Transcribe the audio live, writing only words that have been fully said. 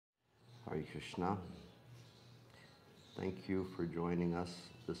Hare Krishna. Thank you for joining us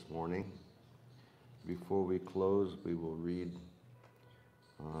this morning. Before we close, we will read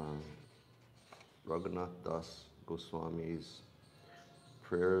Raghunath Das Goswami's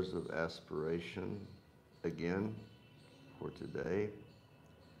Prayers of Aspiration again for today.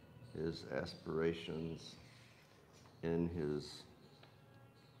 His aspirations in his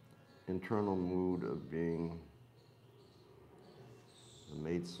internal mood of being the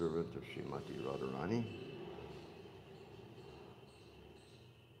maidservant of Srimati Radharani.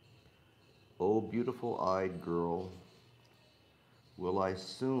 O beautiful-eyed girl, will I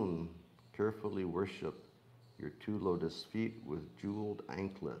soon carefully worship your two lotus feet with jeweled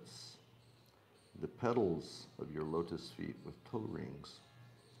anklets, the petals of your lotus feet with toe rings,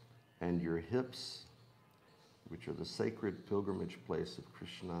 and your hips, which are the sacred pilgrimage place of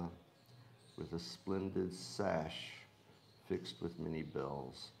Krishna, with a splendid sash fixed with many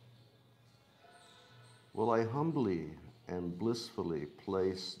bells. Will I humbly and blissfully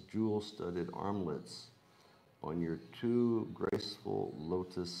place jewel-studded armlets on your two graceful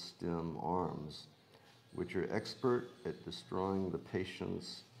lotus stem arms, which are expert at destroying the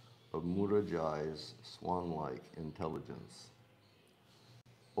patience of Murajai's swan-like intelligence.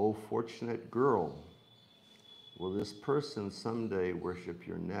 O fortunate girl, will this person someday worship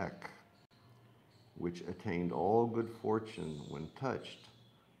your neck, which attained all good fortune when touched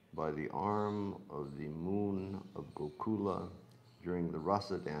by the arm of the moon of Gokula during the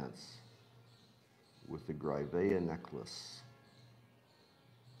rasa dance with the Graiveya necklace.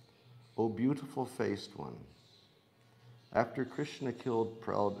 O beautiful-faced one, after Krishna killed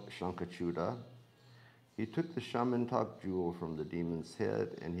proud Shankachuta, he took the Shamantak jewel from the demon's head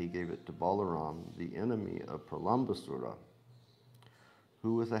and he gave it to Balaram, the enemy of Pralambasura,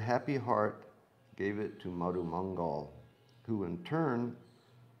 who with a happy heart gave it to Madhumangal, who in turn,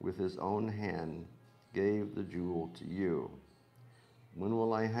 with his own hand, gave the jewel to you. When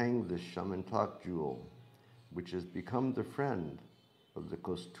will I hang this Shamantak jewel, which has become the friend of the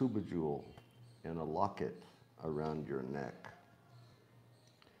Kaustuba jewel, in a locket around your neck?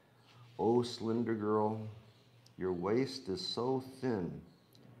 O slender girl, your waist is so thin,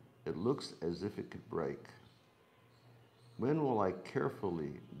 it looks as if it could break. When will I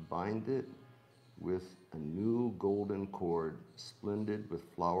carefully bind it with a new golden cord, splendid with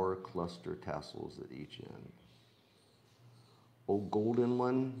flower cluster tassels at each end? O golden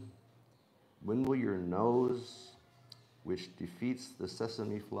one, when will your nose, which defeats the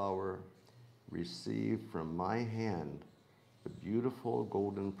sesame flower, receive from my hand the beautiful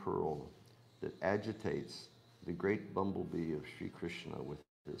golden pearl that agitates the great bumblebee of Sri Krishna with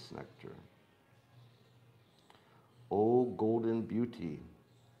its nectar? O golden beauty,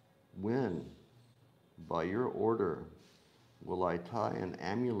 when, by your order, will I tie an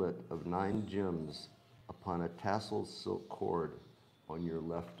amulet of 9 gems upon a tasseled silk cord on your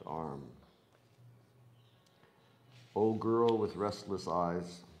left arm? O girl with restless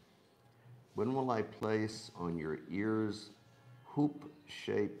eyes, when will I place on your ears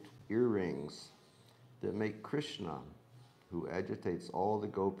hoop-shaped earrings that make Krishna, who agitates all the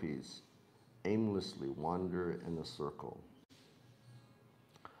gopis, aimlessly wander in a circle?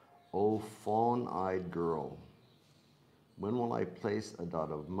 O fawn-eyed girl, when will I place a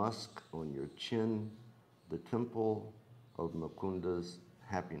dot of musk on your chin, the temple of Mukunda's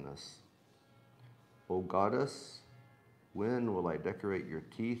happiness? O goddess, when will I decorate your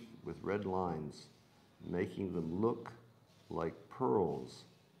teeth with red lines, making them look like pearls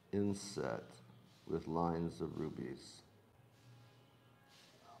inset with lines of rubies?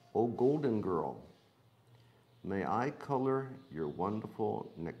 O golden girl, may I color your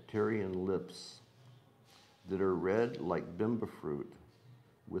wonderful nectarian lips that are red like bimba fruit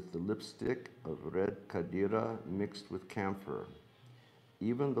with the lipstick of red kadira mixed with camphor,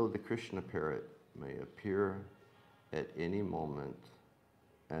 even though the Krishna parrot may appear at any moment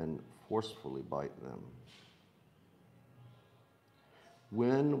and forcefully bite them?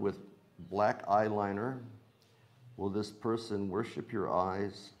 When, with black eyeliner, will this person worship your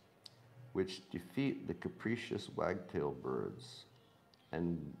eyes, which defeat the capricious wagtail birds,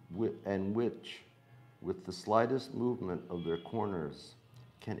 and which, with the slightest movement of their corners,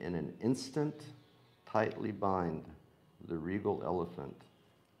 can in an instant tightly bind the regal elephant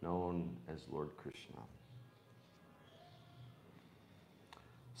known as Lord Krishna?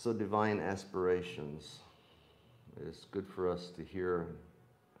 So divine aspirations. It's good for us to hear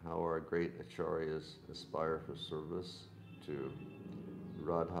how our great acharyas aspire for service to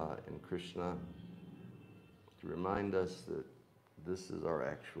Radha and Krishna, to remind us that this is our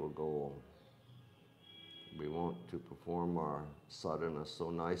actual goal. We want to perform our sadhana so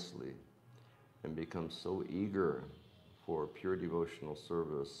nicely and become so eager for pure devotional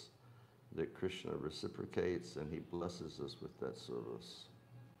service that Krishna reciprocates and he blesses us with that service.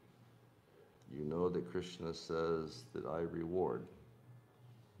 You know that Krishna says that I reward.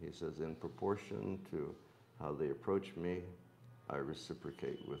 He says, in proportion to how they approach me, I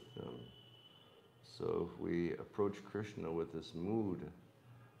reciprocate with them. So if we approach Krishna with this mood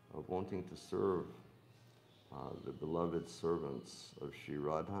of wanting to serve the beloved servants of Sri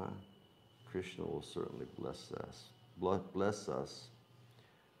Radha, Krishna will certainly bless us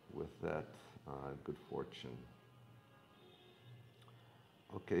with that good fortune.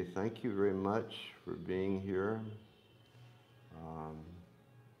 Okay, thank you very much for being here.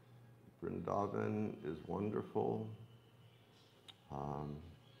 Vrindavan is wonderful.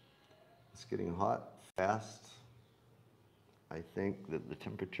 It's getting hot fast. I think that the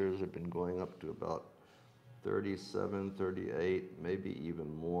temperatures have been going up to about 37, 38, maybe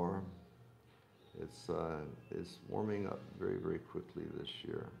even more. It's warming up very, very quickly this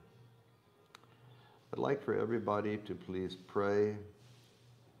year. I'd like for everybody to please pray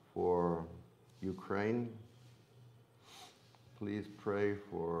for Ukraine. Please pray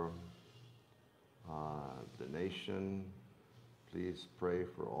for the nation. Please pray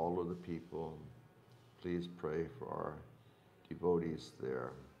for all of the people. Please pray for our devotees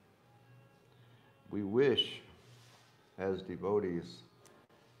there. We wish, as devotees,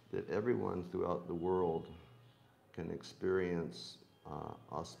 that everyone throughout the world can experience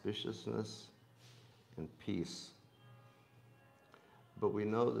auspiciousness and peace. But we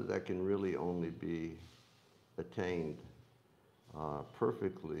know that that can really only be attained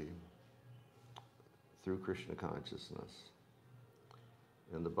perfectly through Krishna consciousness.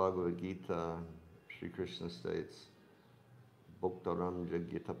 In the Bhagavad Gita, Sri Krishna states, Bhoktaram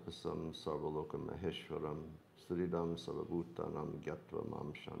Jagyatapasam Sarvaloka Maheshwaram Suridam Sarvabhutanam Gyatva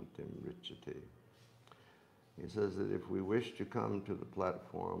Mam Shantim Richate. He says that if we wish to come to the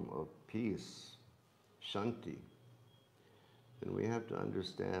platform of peace, Shanti, then we have to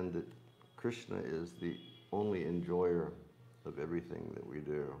understand that Krishna is the only enjoyer of everything that we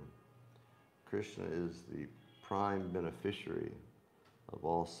do. Krishna is the prime beneficiary of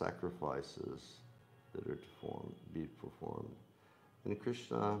all sacrifices that are to be performed. And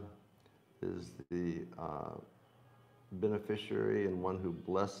Krishna is the beneficiary and one who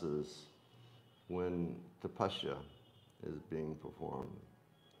blesses when tapasya is being performed.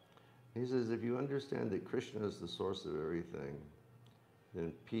 He says, if you understand that Krishna is the source of everything,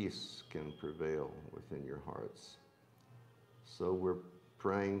 then peace can prevail within your hearts. So we're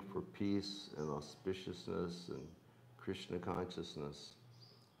praying for peace and auspiciousness and Krishna consciousness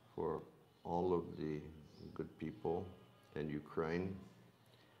for all of the good people in Ukraine.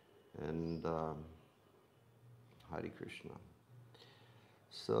 And Hare Krishna.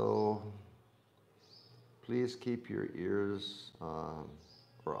 So please keep your ears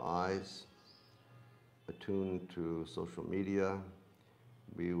or eyes attuned to social media.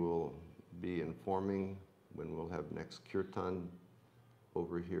 We will be informing when we'll have next kirtan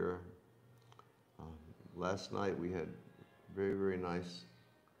over here. Last night we had a very, very nice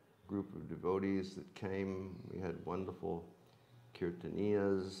group of devotees that came. We had wonderful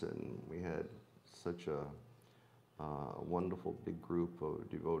kirtaniyas, and we had such a wonderful big group of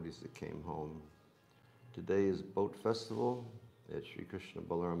devotees that came home. Today is Boat Festival at Sri Krishna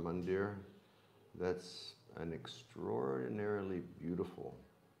Balaram Mandir. That's an extraordinarily beautiful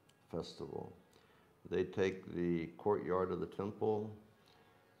festival. They take the courtyard of the temple,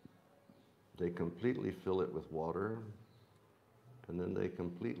 they completely fill it with water, and then they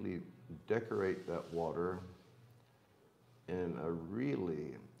completely decorate that water in a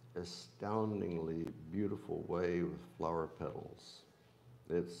really astoundingly beautiful way with flower petals.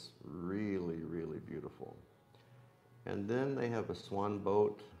 It's really, really beautiful. And then they have a swan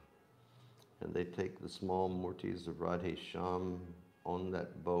boat, and they take the small murtis of Radhe Shyam on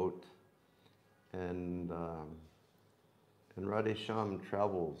that boat, and Radhe Shyam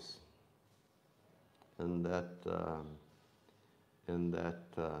travels in that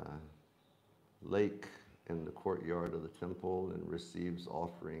lake in the courtyard of the temple and receives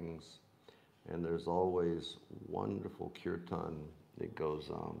offerings, and there's always wonderful kirtan that goes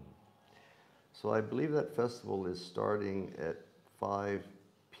on. So I believe that festival is starting at 5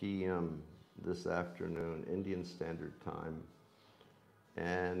 p.m. this afternoon, Indian Standard Time.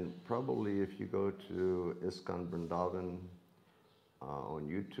 And probably if you go to ISKCON Vrindavan on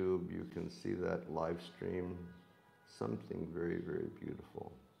YouTube, you can see that live stream. Something very, very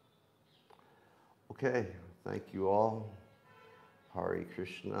beautiful. Okay, thank you all. Hare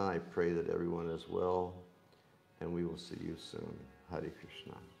Krishna. I pray that everyone is well, and we will see you soon. Hare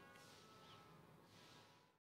Krishna.